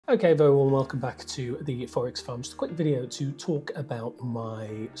Okay, very well, welcome back to the Forex Farm. Just a quick video to talk about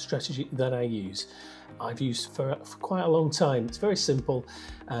my strategy that I use. I've used for quite a long time. It's very simple,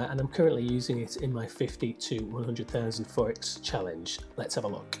 and I'm currently using it in my 50 to 100,000 Forex challenge. Let's have a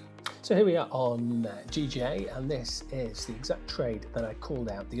look. So here we are on GJ, and this is the exact trade that I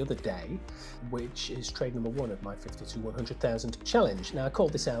called out the other day, which is trade number 1 of my 50 to 100,000 challenge. Now, I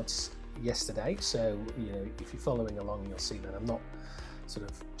called this out yesterday, so if you're following along, you'll see that I'm not sort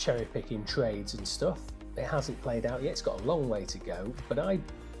of cherry picking trades and stuff. It hasn't played out yet, it's got a long way to go, but I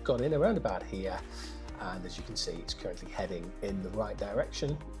got in around about here, and as you can see, it's currently heading in the right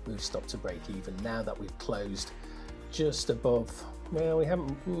direction. We've stopped to break even now that we've closed just above, well, we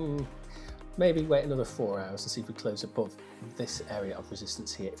haven't, maybe wait another 4 hours and see if we close above this area of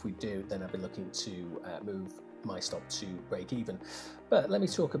resistance here. If we do, then I'll be looking to move my stop to break even. But let me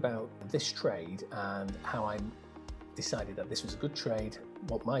talk about this trade and how I decided that this was a good trade,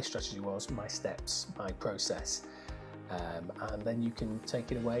 what my strategy was, my steps, my process, and then you can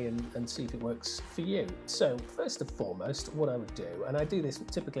take it away and see if it works for you. So first and foremost, what I would do, and I do this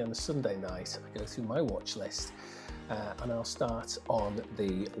typically on a Sunday night, I go through my watch list and I'll start on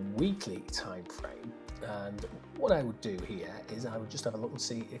the weekly time frame. And what I would do here is I would just have a look and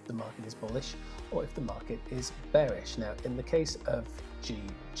see if the market is bullish or if the market is bearish. Now, in the case of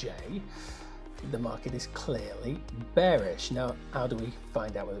GJ, the market is clearly bearish. Now, how do we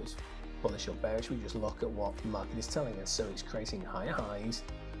find out whether it's bullish or bearish? We just look at what the market is telling us. So it's creating higher highs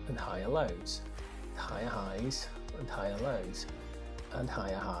and higher lows, higher highs and higher lows, and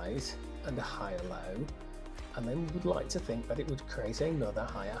higher highs and a higher low. And then we would like to think that it would create another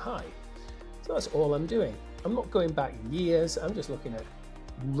higher high. So that's all I'm doing. I'm not going back years, I'm just looking at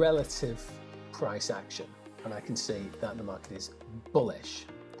relative price action. And I can see that the market is bullish.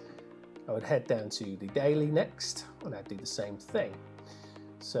 I would head down to the daily next, and I'd do the same thing.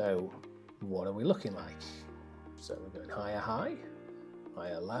 So what are we looking like? So we're going higher high,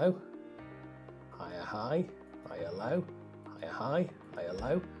 higher low, higher high, higher low, higher high, higher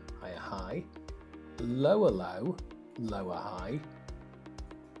low, higher high, lower low, lower high,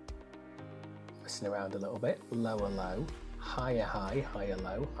 messing around a little bit, lower low, higher high, higher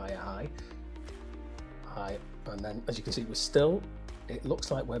low, higher high, high, and then as you can see we're still, it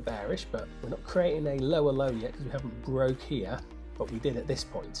looks like we're bearish, but we're not creating a lower low yet because we haven't broke here, but we did at this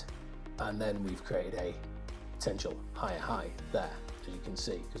point. And then we've created a potential higher high there, as you can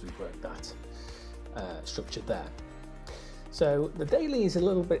see, because we broke that structure there. So the daily is a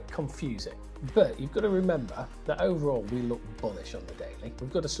little bit confusing, but you've got to remember that overall we look bullish on the daily.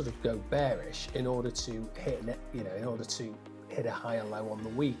 We've got to sort of go bearish in order to hit, in order to hit a higher low on the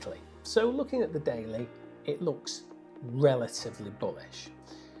weekly. So looking at the daily, it looks relatively bullish.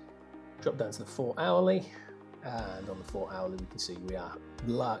 Drop down to the 4 hourly, and on the 4 hourly we can see we are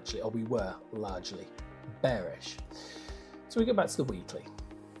largely, or we were largely bearish. So we go back to the weekly.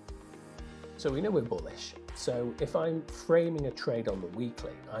 So we know we're bullish. So if I'm framing a trade on the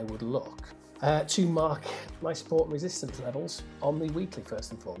weekly, I would look to mark my support and resistance levels on the weekly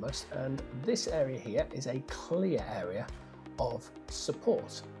first and foremost. And this area here is a clear area of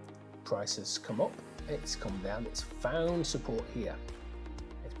support. Prices come up, it's come down, it's found support here,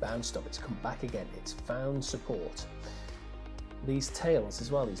 it's bounced up, it's come back again, it's found support. These tails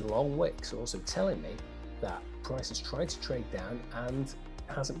as well, these long wicks, are also telling me that price has tried to trade down and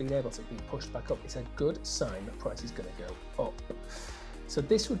hasn't been able to be pushed back up. It's a good sign that price is going to go up. So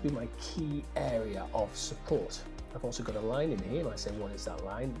this would be my key area of support. I've also got a line in here. I say, what is that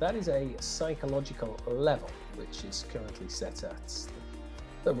line? That is a psychological level, which is currently set at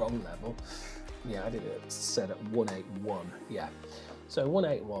the wrong level. Yeah, I did it set at 181. Yeah, so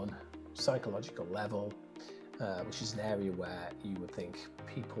 181 psychological level, which is an area where you would think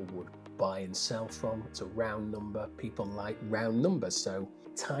people would buy and sell from. It's a round number. People like round numbers, so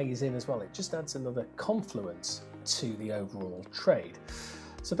it ties in as well. It just adds another confluence to the overall trade.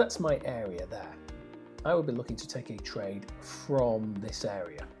 So that's my area there. I would be looking to take a trade from this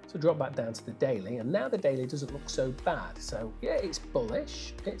area. So drop back down to the daily, and now the daily doesn't look so bad. So yeah, it's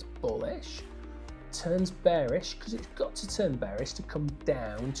bullish, turns bearish, because it's got to turn bearish to come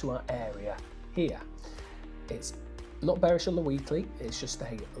down to our area here. It's not bearish on the weekly, it's just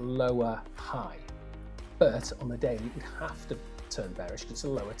a lower high. But on the daily, it would have to turn bearish because it's a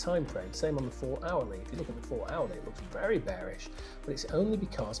lower time frame. Same on the 4 hourly. If you look at the 4 hourly, it looks very bearish, but it's only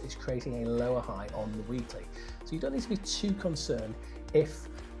because it's creating a lower high on the weekly. So you don't need to be too concerned if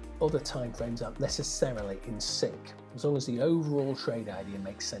other time frames aren't necessarily in sync, as long as the overall trade idea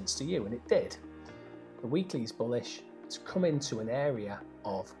makes sense to you, and it did. The weekly is bullish, it's come into an area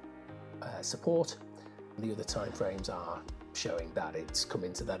of support. The other time frames are showing that it's come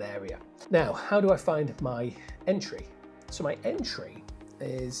into that area. Now, how do I find my entry? So my entry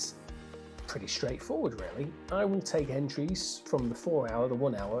is pretty straightforward, really. I will take entries from the 4 hour, the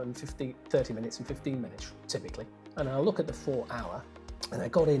 1 hour, and 30 minutes and 15 minutes typically. And I'll look at the 4 hour, and I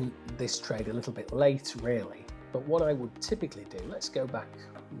got in this trade a little bit late, really. But what I would typically do, let's go back,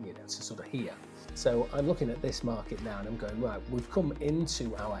 to sort of here. So I'm looking at this market now and I'm going, right, we've come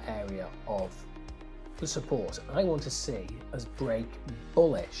into our area of the support. I want to see us break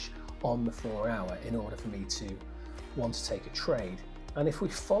bullish on the 4 hour in order for me to want to take a trade. And if we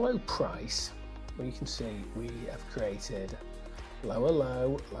follow price, well, you can see we have created lower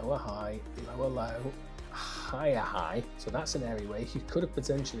low, lower high, lower low, higher high. So that's an area where you could have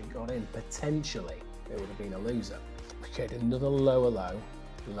potentially got in, potentially it would have been a loser. We created another lower low,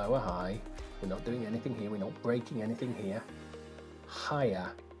 lower high. We're not doing anything here, we're not breaking anything here.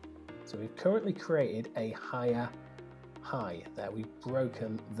 Higher. So we've currently created a higher high there. We've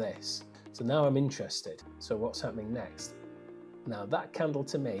broken this. So now I'm interested. So what's happening next? Now that candle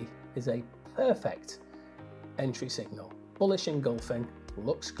to me is a perfect entry signal. Bullish engulfing,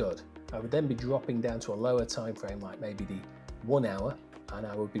 looks good. I would then be dropping down to a lower time frame, like maybe the 1 hour, and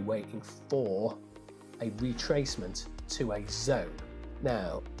I would be waiting for a retracement to a zone.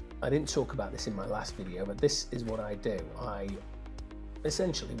 Now, I didn't talk about this in my last video, but this is what I do. I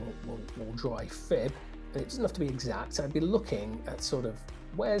essentially will draw a fib, and it doesn't have to be exact. I'd be looking at sort of,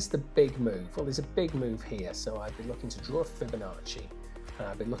 where's the big move? Well, there's a big move here, so I'd be looking to draw a Fibonacci, and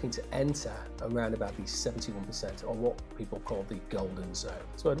I'd be looking to enter around about the 71%, or what people call the golden zone.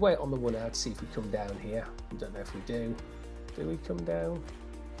 So I'd wait on the 1 hour to see if we come down here. I don't know if we do. Do we come down?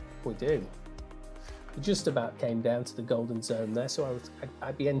 We do. We just about came down to the golden zone there, so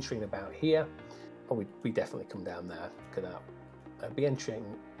I'd be entering about here. Oh, we definitely come down there. Look at that. I'd be entering,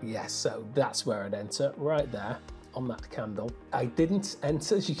 yes, so that's where I'd enter, right there on that candle. I didn't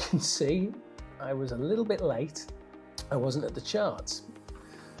enter, as you can see. I was a little bit late. I wasn't at the charts,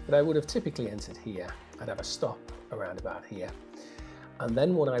 but I would have typically entered here. I'd have a stop around about here. And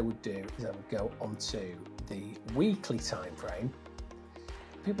then what I would do is I would go onto the weekly time frame.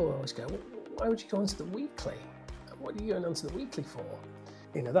 People always go, well, why would you go onto the weekly? What are you going onto the weekly for?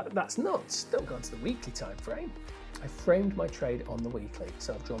 That's nuts. Don't go onto the weekly time frame. I framed my trade on the weekly.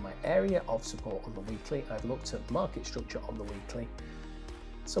 So I've drawn my area of support on the weekly. I've looked at market structure on the weekly.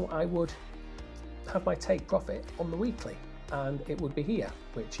 So I would have my take profit on the weekly, and it would be here,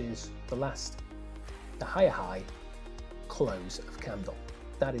 which is the higher high close of candle.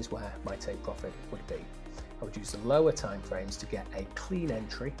 That is where my take profit would be. I would use the lower time frames to get a clean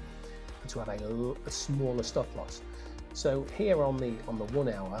entry and to have a smaller stop loss. So here on the 1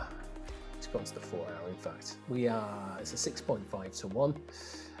 hour, it's gone to the 4 hour, in fact. It's a 6.5 to 1,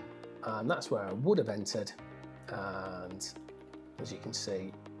 and that's where I would have entered. And as you can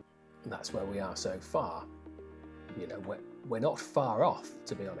see, that's where we are so far. We're not far off,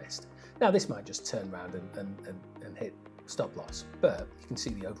 to be honest. Now this might just turn around and hit stop loss, but you can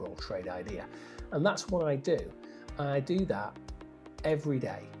see the overall trade idea. And that's what I do. I do that every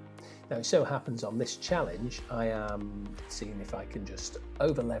day. Now it so happens on this challenge, I am seeing if I can just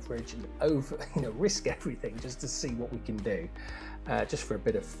over leverage and risk everything just to see what we can do, just for a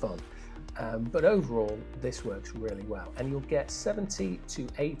bit of fun. But overall, this works really well, and you'll get 70 to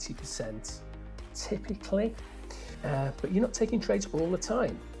 80% typically, but you're not taking trades all the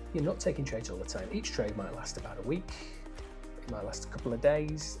time. You're not taking trades all the time. Each trade might last about a week, it might last a couple of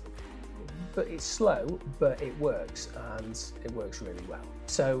days, but it's slow, but it works, and it works really well.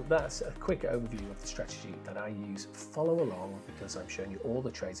 So that's a quick overview of the strategy that I use. Follow along, because I'm showing you all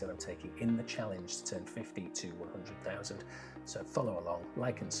the trades that I'm taking in the challenge to turn 50 to 100,000. So follow along,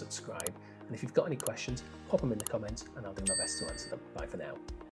 like and subscribe. And if you've got any questions, pop them in the comments and I'll do my best to answer them. Bye for now.